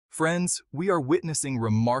Friends, we are witnessing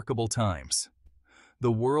remarkable times.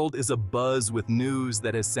 The world is abuzz with news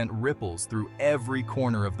that has sent ripples through every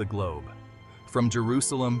corner of the globe. From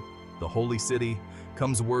Jerusalem, the holy city,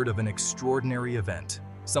 comes word of an extraordinary event,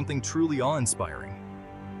 something truly awe-inspiring.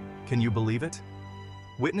 Can you believe it?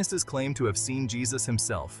 Witnesses claim to have seen Jesus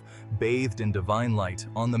himself, bathed in divine light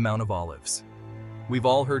on the Mount of Olives. We've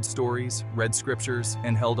all heard stories, read scriptures,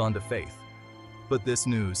 and held on to faith. But this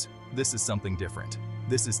is something different.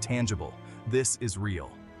 This is tangible. This is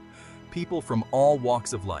real. People from all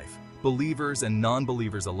walks of life, believers and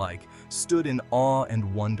non-believers alike, stood in awe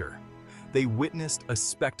and wonder. They witnessed a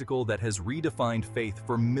spectacle that has redefined faith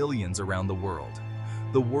for millions around the world.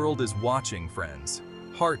 The world is watching, friends.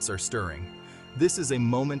 Hearts are stirring. This is a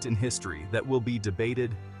moment in history that will be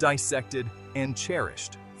debated, dissected, and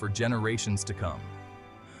cherished for generations to come.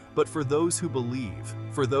 But for those who believe,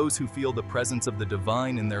 for those who feel the presence of the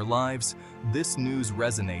divine in their lives, this news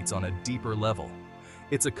resonates on a deeper level.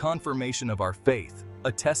 It's a confirmation of our faith,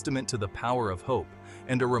 a testament to the power of hope,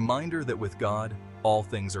 and a reminder that with God, all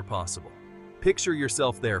things are possible. Picture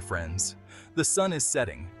yourself there, friends. The sun is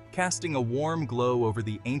setting, casting a warm glow over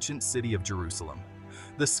the ancient city of Jerusalem.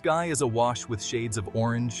 The sky is awash with shades of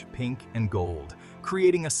orange, pink, and gold,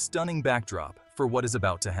 creating a stunning backdrop for what is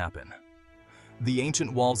about to happen. The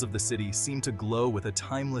ancient walls of the city seem to glow with a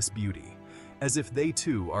timeless beauty, as if they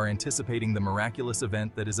too are anticipating the miraculous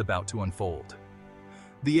event that is about to unfold.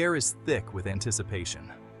 The air is thick with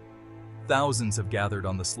anticipation. Thousands have gathered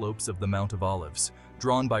on the slopes of the Mount of Olives,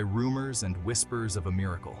 drawn by rumors and whispers of a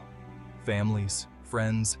miracle. Families,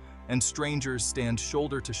 friends, and strangers stand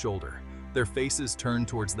shoulder to shoulder, their faces turned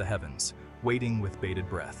towards the heavens, waiting with bated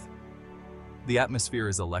breath. The atmosphere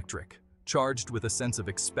is electric, charged with a sense of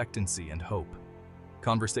expectancy and hope.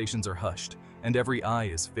 Conversations are hushed, and every eye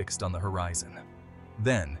is fixed on the horizon.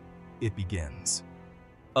 Then, it begins.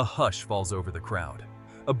 A hush falls over the crowd.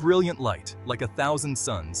 A brilliant light, like 1,000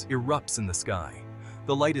 suns, erupts in the sky.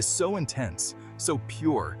 The light is so intense, so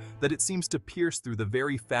pure, that it seems to pierce through the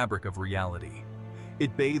very fabric of reality.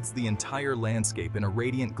 It bathes the entire landscape in a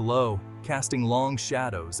radiant glow, casting long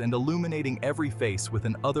shadows and illuminating every face with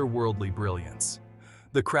an otherworldly brilliance.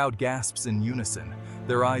 The crowd gasps in unison,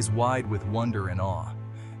 their eyes wide with wonder and awe.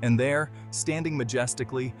 And there, standing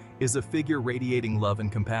majestically, is a figure radiating love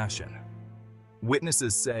and compassion.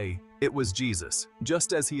 Witnesses say it was Jesus,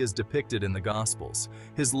 just as he is depicted in the Gospels,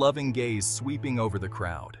 his loving gaze sweeping over the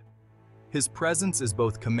crowd. His presence is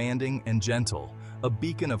both commanding and gentle, a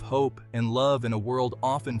beacon of hope and love in a world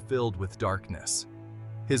often filled with darkness.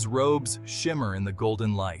 His robes shimmer in the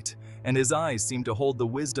golden light, and his eyes seem to hold the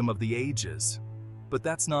wisdom of the ages. But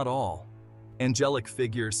that's not all. Angelic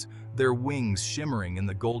figures, their wings shimmering in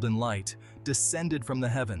the golden light, descended from the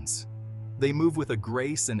heavens. They move with a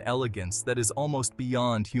grace and elegance that is almost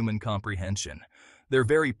beyond human comprehension, their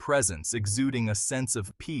very presence exuding a sense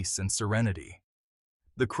of peace and serenity.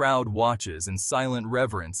 The crowd watches in silent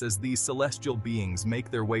reverence as these celestial beings make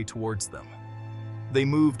their way towards them. They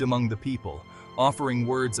moved among the people, offering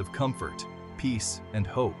words of comfort, peace, and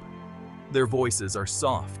hope. Their voices are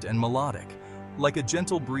soft and melodic, like a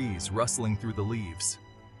gentle breeze rustling through the leaves.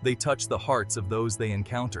 They touch the hearts of those they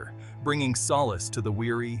encounter, bringing solace to the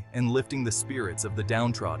weary and lifting the spirits of the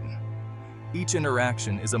downtrodden. Each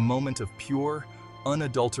interaction is a moment of pure,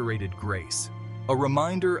 unadulterated grace, a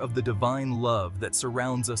reminder of the divine love that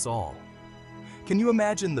surrounds us all. Can you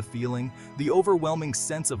imagine the feeling, the overwhelming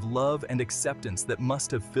sense of love and acceptance that must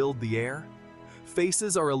have filled the air?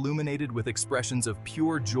 Faces are illuminated with expressions of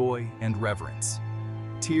pure joy and reverence.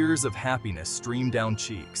 Tears of happiness stream down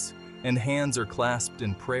cheeks, and hands are clasped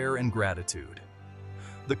in prayer and gratitude.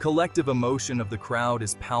 The collective emotion of the crowd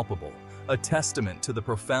is palpable, a testament to the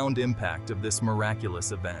profound impact of this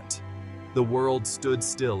miraculous event. The world stood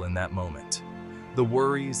still in that moment. The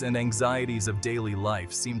worries and anxieties of daily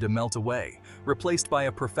life seemed to melt away, replaced by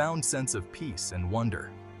a profound sense of peace and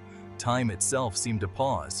wonder. Time itself seemed to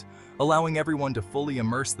pause, allowing everyone to fully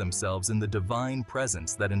immerse themselves in the divine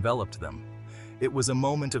presence that enveloped them. It was a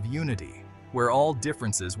moment of unity, where all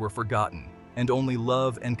differences were forgotten and only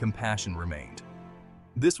love and compassion remained.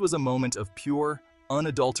 This was a moment of pure,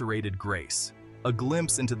 unadulterated grace, a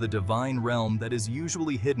glimpse into the divine realm that is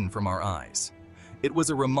usually hidden from our eyes. It was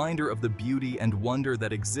a reminder of the beauty and wonder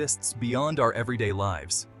that exists beyond our everyday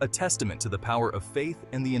lives, a testament to the power of faith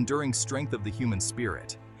and the enduring strength of the human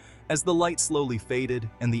spirit. As the light slowly faded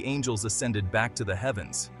and the angels ascended back to the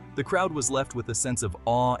heavens, the crowd was left with a sense of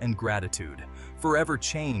awe and gratitude, forever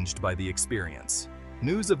changed by the experience.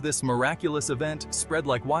 News of this miraculous event spread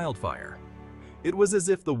like wildfire. It was as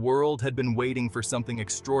if the world had been waiting for something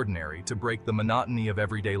extraordinary to break the monotony of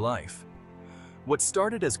everyday life. What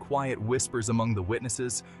started as quiet whispers among the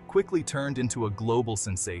witnesses quickly turned into a global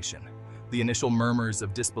sensation. The initial murmurs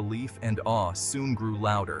of disbelief and awe soon grew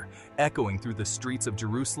louder, echoing through the streets of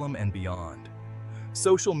Jerusalem and beyond.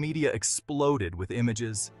 Social media exploded with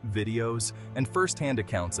images, videos, and first-hand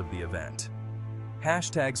accounts of the event.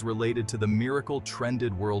 Hashtags related to the miracle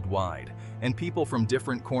trended worldwide, and people from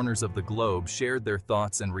different corners of the globe shared their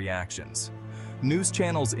thoughts and reactions. News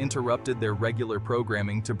channels interrupted their regular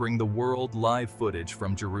programming to bring the world live footage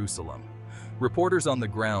from Jerusalem. Reporters on the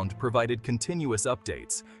ground provided continuous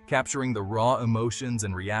updates, capturing the raw emotions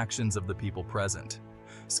and reactions of the people present.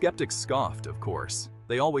 Skeptics scoffed, of course.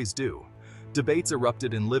 They always do. Debates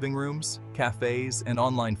erupted in living rooms, cafes, and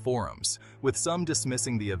online forums, with some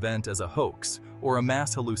dismissing the event as a hoax or a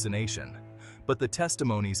mass hallucination. But the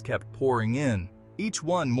testimonies kept pouring in, each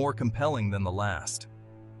one more compelling than the last.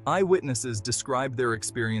 Eyewitnesses described their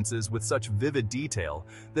experiences with such vivid detail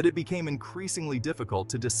that it became increasingly difficult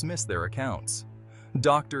to dismiss their accounts.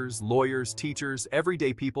 Doctors, lawyers, teachers,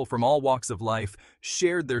 everyday people from all walks of life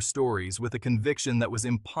shared their stories with a conviction that was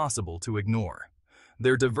impossible to ignore.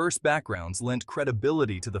 Their diverse backgrounds lent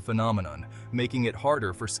credibility to the phenomenon, making it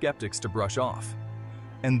harder for skeptics to brush off.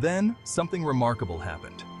 And then, something remarkable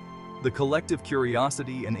happened. The collective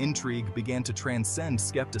curiosity and intrigue began to transcend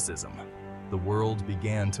skepticism. The world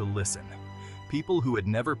began to listen. People who had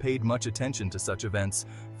never paid much attention to such events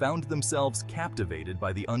found themselves captivated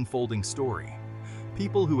by the unfolding story.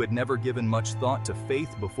 People who had never given much thought to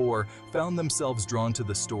faith before found themselves drawn to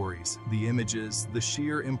the stories, the images, the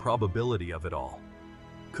sheer improbability of it all.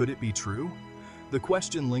 Could it be true? The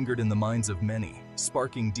question lingered in the minds of many,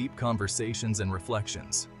 sparking deep conversations and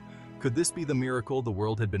reflections. Could this be the miracle the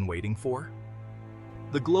world had been waiting for?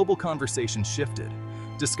 The global conversation shifted.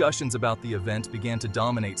 Discussions about the event began to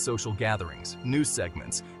dominate social gatherings, news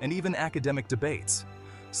segments, and even academic debates.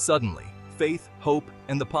 Suddenly, faith, hope,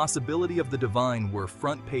 and the possibility of the divine were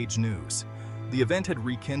front-page news. The event had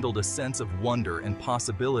rekindled a sense of wonder and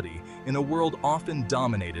possibility in a world often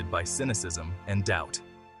dominated by cynicism and doubt.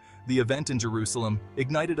 The event in Jerusalem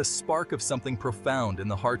ignited a spark of something profound in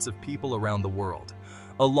the hearts of people around the world,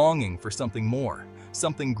 a longing for something more,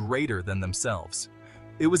 something greater than themselves.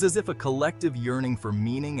 It was as if a collective yearning for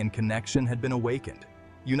meaning and connection had been awakened,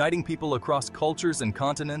 uniting people across cultures and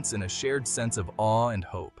continents in a shared sense of awe and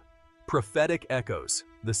hope. Prophetic echoes,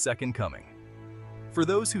 the second coming. For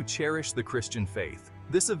those who cherish the Christian faith,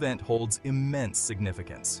 this event holds immense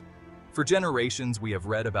significance. For generations, we have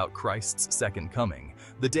read about Christ's second coming,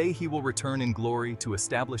 the day he will return in glory to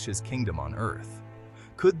establish his kingdom on earth.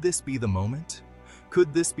 Could this be the moment?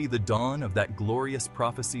 Could this be the dawn of that glorious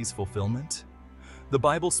prophecy's fulfillment? The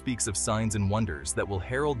Bible speaks of signs and wonders that will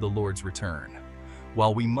herald the Lord's return.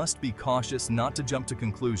 While we must be cautious not to jump to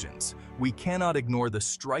conclusions, we cannot ignore the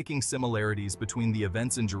striking similarities between the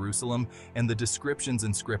events in Jerusalem and the descriptions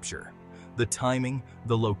in Scripture. The timing,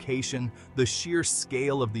 the location, the sheer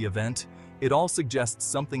scale of the event, it all suggests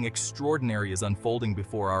something extraordinary is unfolding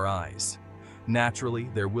before our eyes. Naturally,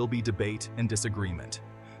 there will be debate and disagreement.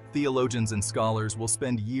 Theologians and scholars will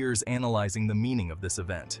spend years analyzing the meaning of this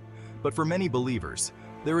event. But for many believers,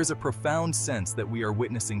 there is a profound sense that we are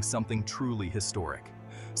witnessing something truly historic,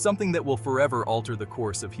 something that will forever alter the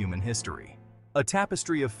course of human history. A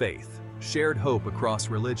tapestry of faith, shared hope across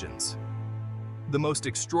religions. The most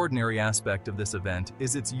extraordinary aspect of this event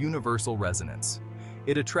is its universal resonance.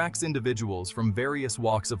 It attracts individuals from various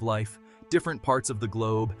walks of life, different parts of the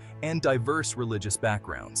globe, and diverse religious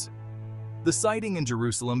backgrounds. The sighting in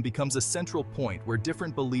Jerusalem becomes a central point where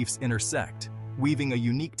different beliefs intersect, weaving a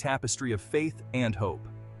unique tapestry of faith and hope.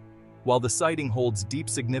 While the sighting holds deep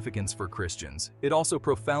significance for Christians, it also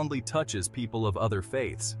profoundly touches people of other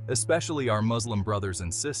faiths, especially our Muslim brothers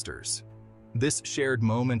and sisters. This shared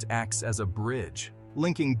moment acts as a bridge,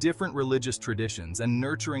 linking different religious traditions and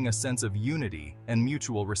nurturing a sense of unity and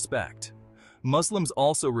mutual respect. Muslims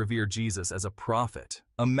also revere Jesus as a prophet,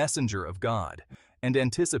 a messenger of God, and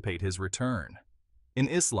anticipate his return. In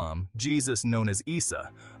Islam, Jesus, known as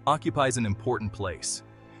Isa, occupies an important place.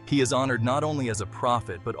 He is honored not only as a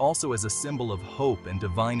prophet but also as a symbol of hope and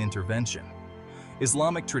divine intervention.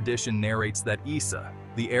 Islamic tradition narrates that Isa,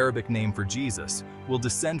 the Arabic name for Jesus, will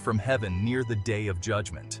descend from heaven near the Day of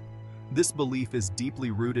Judgment. This belief is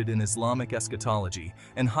deeply rooted in Islamic eschatology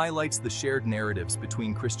and highlights the shared narratives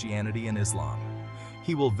between Christianity and Islam.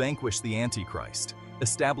 He will vanquish the Antichrist,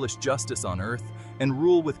 establish justice on earth, and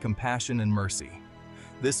rule with compassion and mercy.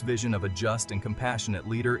 This vision of a just and compassionate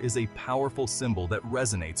leader is a powerful symbol that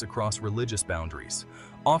resonates across religious boundaries,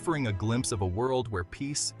 offering a glimpse of a world where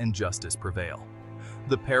peace and justice prevail.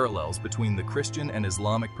 The parallels between the Christian and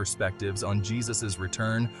Islamic perspectives on Jesus'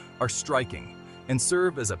 return are striking, and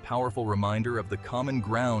serve as a powerful reminder of the common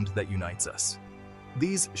ground that unites us.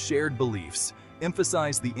 These shared beliefs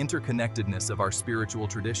emphasize the interconnectedness of our spiritual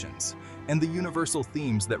traditions and the universal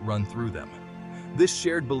themes that run through them. This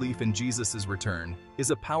shared belief in Jesus' return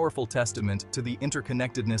is a powerful testament to the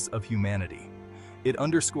interconnectedness of humanity. It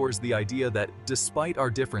underscores the idea that, despite our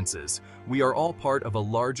differences, we are all part of a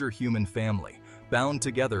larger human family, bound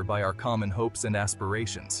together by our common hopes and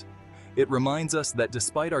aspirations. It reminds us that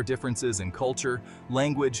despite our differences in culture,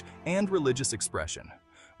 language, and religious expression,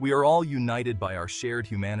 we are all united by our shared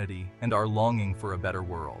humanity and our longing for a better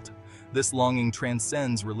world. This longing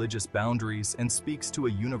transcends religious boundaries and speaks to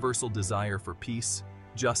a universal desire for peace,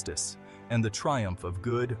 justice, and the triumph of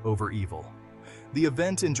good over evil. The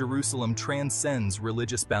event in Jerusalem transcends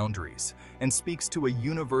religious boundaries and speaks to a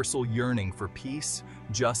universal yearning for peace,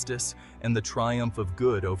 justice, and the triumph of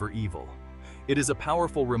good over evil. It is a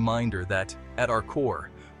powerful reminder that, at our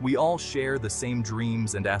core, we all share the same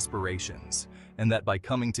dreams and aspirations, and that by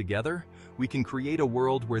coming together, we can create a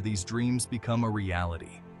world where these dreams become a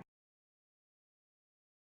reality.